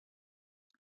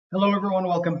Hello everyone,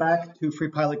 welcome back to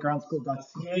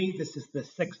freepilotgroundschool.ca. This is the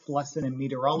sixth lesson in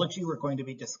meteorology. We're going to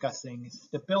be discussing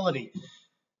stability.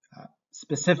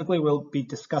 Specifically, we'll be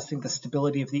discussing the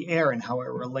stability of the air and how it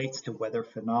relates to weather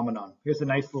phenomenon. Here's a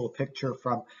nice little picture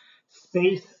from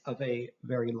space of a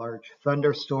very large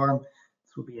thunderstorm.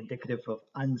 This will be indicative of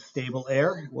unstable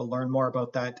air. We'll learn more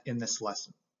about that in this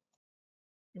lesson.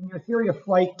 In your theory of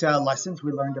flight lessons,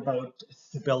 we learned about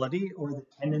stability, or the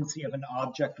tendency of an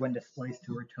object when displaced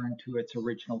to return to its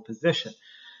original position.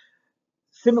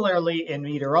 Similarly, in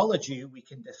meteorology, we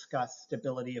can discuss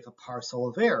stability of a parcel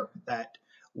of air, that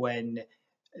when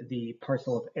the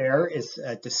parcel of air is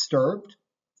disturbed,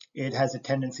 it has a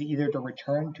tendency either to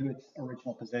return to its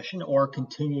original position or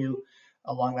continue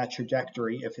along that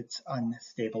trajectory if it's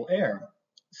unstable air.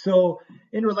 So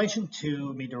in relation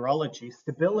to meteorology,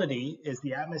 stability is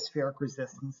the atmospheric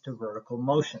resistance to vertical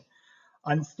motion.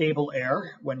 Unstable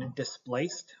air, when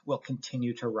displaced, will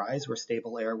continue to rise, where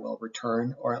stable air will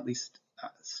return or at least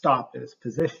stop its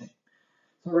position.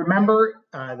 So remember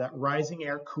that rising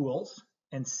air cools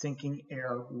and sinking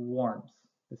air warms.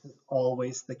 This is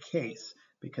always the case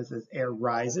because as air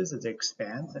rises, it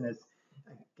expands, and as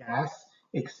gas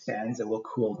expands, it will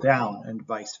cool down, and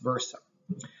vice versa.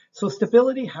 So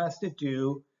stability has to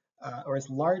do or is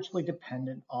largely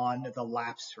dependent on the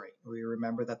lapse rate. We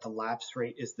remember that the lapse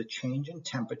rate is the change in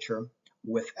temperature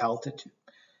with altitude.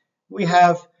 We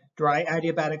have dry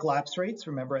adiabatic lapse rates,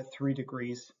 remember, at 3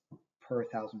 degrees per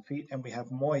 1,000 feet, and we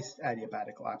have moist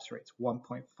adiabatic lapse rates,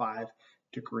 1.5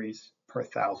 degrees per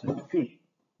 1,000 feet.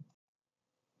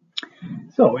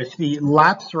 So if the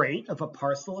lapse rate of a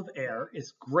parcel of air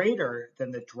is greater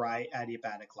than the dry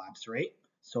adiabatic lapse rate,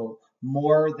 so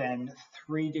more than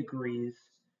 3 degrees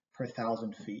per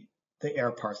 1,000 feet, the air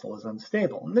parcel is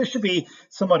unstable. And this should be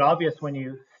somewhat obvious when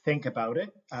you think about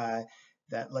it,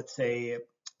 that let's say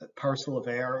a parcel of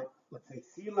air, let's say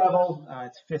sea level,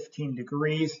 it's 15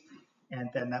 degrees, and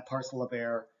then that parcel of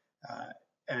air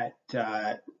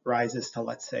rises to,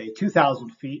 let's say, 2,000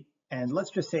 feet. And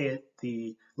let's just say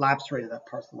the lapse rate of that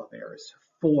parcel of air is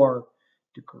 4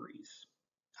 degrees.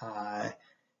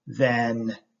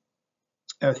 Then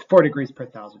 4 degrees per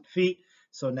 1,000 feet.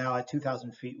 So now at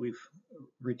 2,000 feet, we've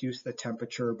reduced the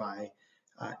temperature by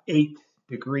 8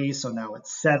 degrees. So now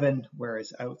it's 7,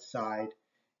 whereas outside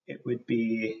it would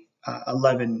be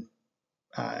 11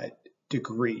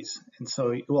 degrees. And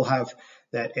so we'll have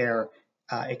that air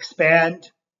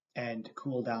expand and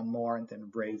cool down more and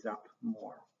then raise up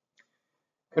more.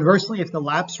 Conversely, if the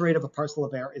lapse rate of a parcel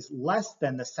of air is less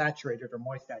than the saturated or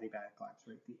moist adiabatic lapse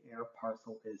rate, the air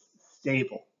parcel is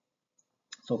stable.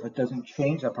 So if it doesn't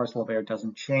change, that parcel of air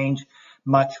doesn't change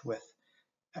much with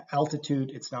altitude,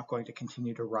 it's not going to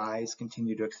continue to rise,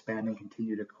 continue to expand, and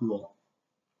continue to cool.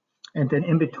 And then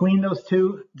in between those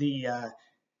two, the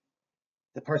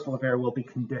parcel of air will be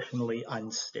conditionally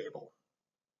unstable.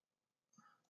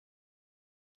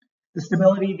 The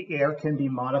stability of the air can be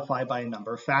modified by a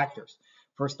number of factors.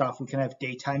 First off, we can have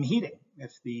daytime heating.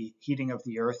 If the heating of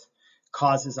the Earth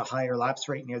causes a higher lapse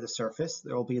rate near the surface,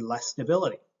 there will be less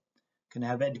stability. Can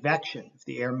have advection. If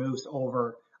the air moves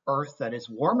over Earth that is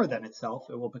warmer than itself,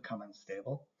 it will become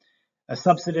unstable. A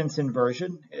subsidence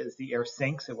inversion, as the air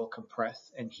sinks, it will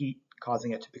compress and heat,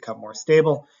 causing it to become more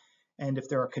stable. And if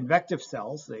there are convective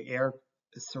cells, the air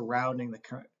surrounding the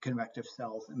convective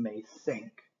cells may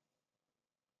sink.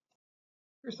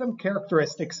 Here's some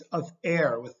characteristics of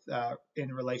air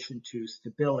in relation to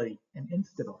stability and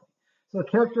instability. So the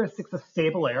characteristics of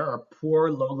stable air are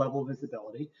poor low-level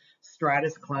visibility,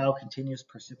 stratus cloud, continuous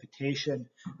precipitation.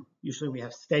 Usually we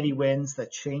have steady winds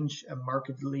that change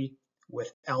markedly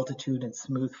with altitude and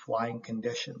smooth flying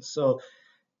conditions. So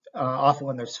often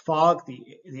when there's fog,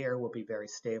 the air will be very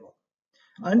stable.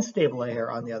 Unstable air,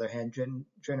 on the other hand,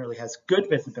 generally has good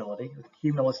visibility with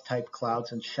cumulus type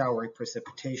clouds and showery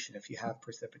precipitation if you have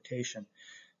precipitation.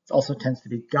 It also tends to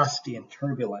be gusty and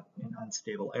turbulent in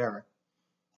unstable air.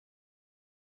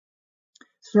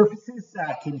 Surfaces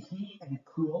can heat and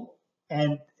cool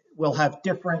and will have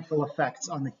differential effects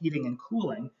on the heating and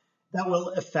cooling that will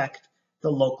affect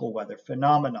the local weather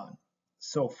phenomenon.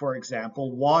 So for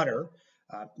example, water,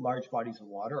 large bodies of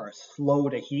water are slow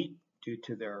to heat due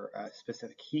to their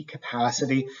specific heat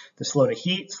capacity. They're slow to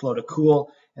heat, slow to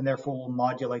cool, and therefore will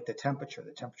modulate the temperature.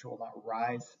 The temperature will not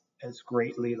rise as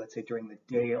greatly, let's say during the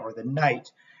day or the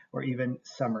night, or even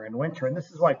summer and winter. And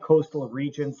this is why coastal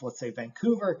regions, let's say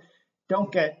Vancouver,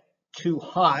 don't get too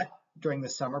hot during the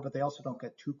summer, but they also don't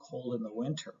get too cold in the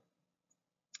winter.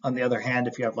 On the other hand,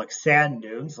 if you have like sand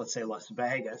dunes, let's say Las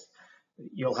Vegas,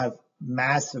 you'll have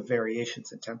massive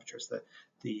variations in temperatures.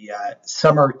 the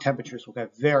summer temperatures will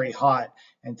get very hot,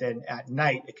 and then at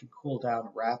night it can cool down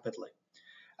rapidly.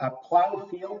 Plowed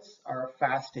fields are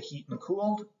fast to heat and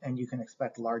cooled, and you can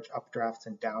expect large updrafts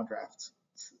and downdrafts.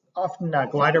 Often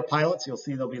glider pilots, you'll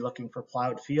see they'll be looking for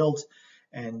plowed fields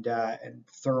and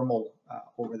thermal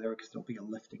over there because there'll be a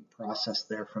lifting process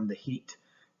there from the heat,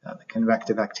 the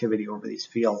convective activity over these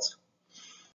fields.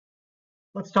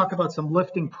 Let's talk about some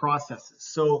lifting processes.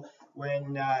 So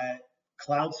when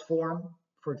clouds form,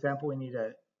 for example, we need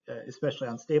especially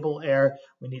on stable air,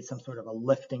 we need some sort of a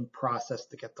lifting process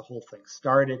to get the whole thing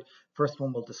started. First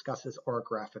one we'll discuss is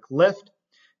orographic lift.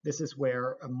 This is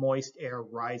where a moist air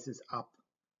rises up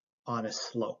on a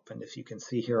slope. And if you can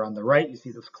see here on the right, you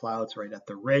see those clouds right at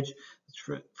the ridge.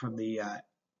 It's from the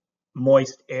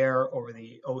moist air over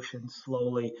the ocean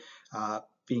slowly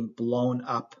being blown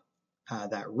up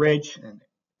that ridge, and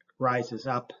rises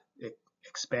up, it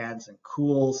expands and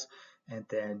cools, and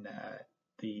then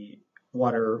the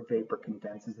water vapor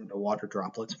condenses into water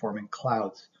droplets forming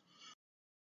clouds.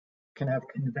 Can have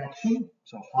convection,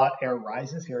 so hot air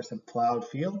rises. Here are some plowed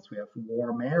fields. We have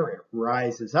warm air, it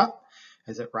rises up.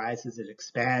 As it rises, it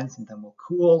expands and then will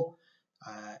cool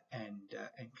and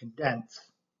condense.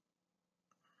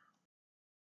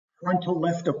 Frontal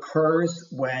lift occurs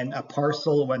when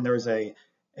there's a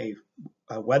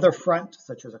weather front,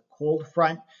 such as a cold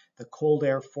front. The cold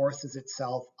air forces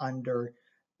itself under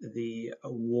the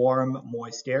warm,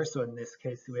 moist air. So in this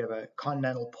case, we have a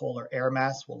continental polar air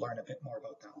mass. We'll learn a bit more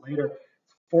about that later.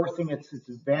 It's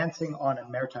advancing on a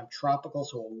maritime tropical,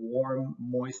 so a warm,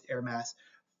 moist air mass,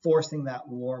 forcing that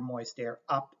warm, moist air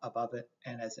up above it.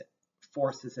 And as it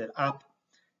forces it up,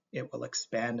 it will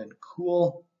expand and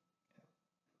cool,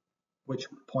 which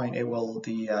point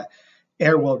the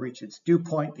air will reach its dew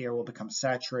point, the air will become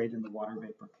saturated, and the water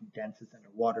vapor condenses into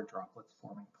water droplets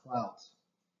forming clouds.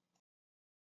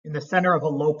 In the center of a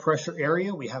low pressure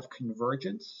area, we have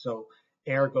convergence. So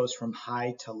air goes from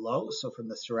high to low, so from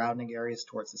the surrounding areas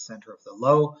towards the center of the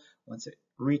low. Once it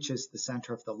reaches the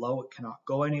center of the low, it cannot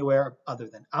go anywhere other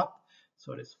than up.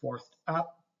 So it is forced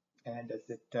up, and as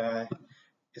it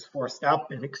is forced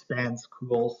up, it expands,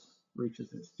 cools,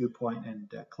 reaches its dew point,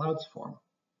 and clouds form.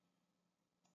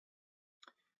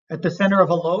 At the center of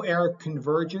a low, air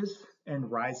converges and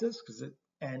rises,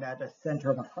 and at the center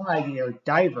of a high, the air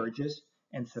diverges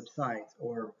and subsides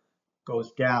or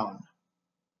goes down.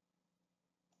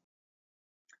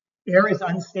 Air is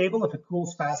unstable if it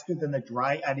cools faster than the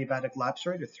dry adiabatic lapse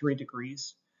rate of 3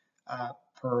 degrees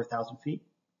per 1,000 feet.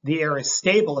 The air is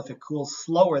stable if it cools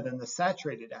slower than the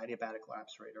saturated adiabatic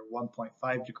lapse rate, or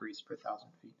 1.5 degrees per 1,000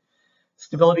 feet.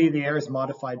 Stability of the air is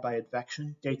modified by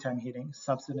advection, daytime heating,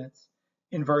 subsidence,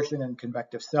 inversion, and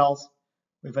convective cells.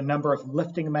 We have a number of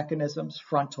lifting mechanisms: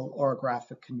 frontal,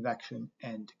 orographic, convection,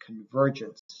 and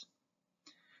convergence.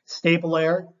 Stable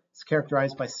air is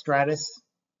characterized by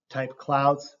stratus-type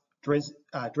clouds,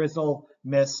 drizzle,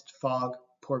 mist, fog,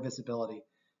 poor visibility.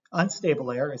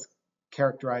 Unstable air is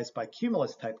characterized by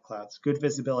cumulus-type clouds, good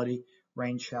visibility,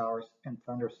 rain showers, and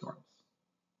thunderstorms.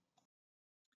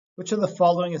 Which of the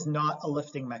following is not a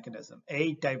lifting mechanism?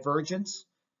 A, divergence;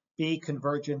 B,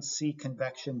 convergence; C,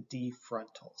 convection; D,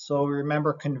 frontal. So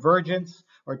remember, convergence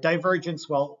or divergence,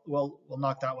 we'll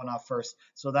knock that one off first.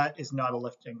 So that is not a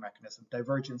lifting mechanism.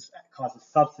 Divergence causes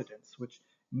subsidence, which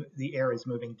the air is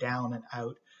moving down and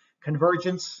out.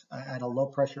 Convergence at a low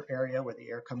pressure area where the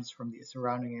air comes from the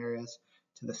surrounding areas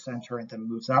to the center and then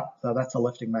moves up. So that's a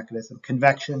lifting mechanism.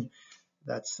 Convection,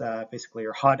 that's basically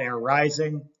your hot air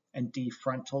rising. And D,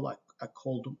 frontal, a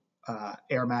cold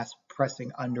air mass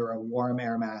pressing under a warm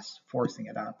air mass, forcing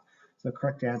it up. So the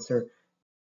correct answer,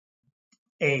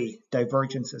 A,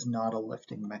 divergence is not a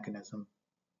lifting mechanism.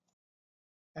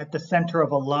 At the center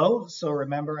of a low, so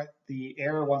remember, the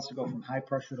air wants to go from high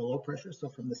pressure to low pressure. So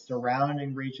from the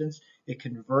surrounding regions, it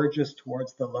converges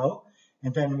towards the low.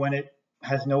 And then when it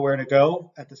has nowhere to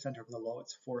go at the center of the low,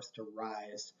 it's forced to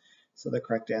rise. So the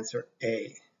correct answer,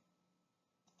 A.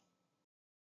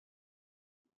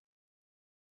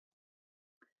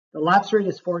 The lapse rate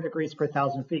is 4 degrees per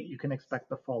 1,000 feet. You can expect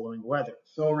the following weather.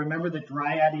 So remember, the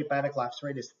dry adiabatic lapse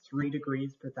rate is 3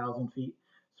 degrees per 1,000 feet.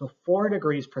 So 4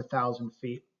 degrees per 1,000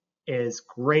 feet is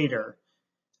greater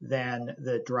than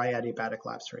the dry adiabatic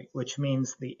lapse rate, which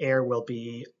means the air will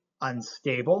be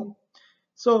unstable.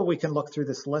 So we can look through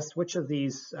this list. Which of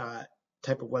these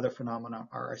type of weather phenomena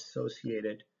are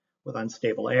associated with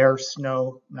unstable air?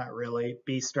 Snow, not really.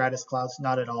 B, stratus clouds,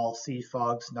 not at all. C,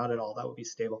 fogs, not at all. That would be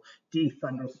stable. D,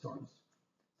 thunderstorms.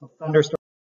 So thunderstorms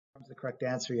is the correct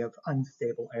answer. You have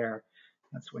unstable air.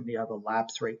 That's when you have a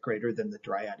lapse rate greater than the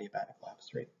dry adiabatic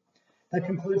lapse rate. That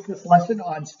concludes this lesson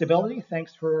on stability.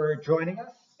 Thanks for joining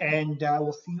us, and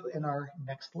we'll see you in our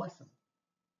next lesson.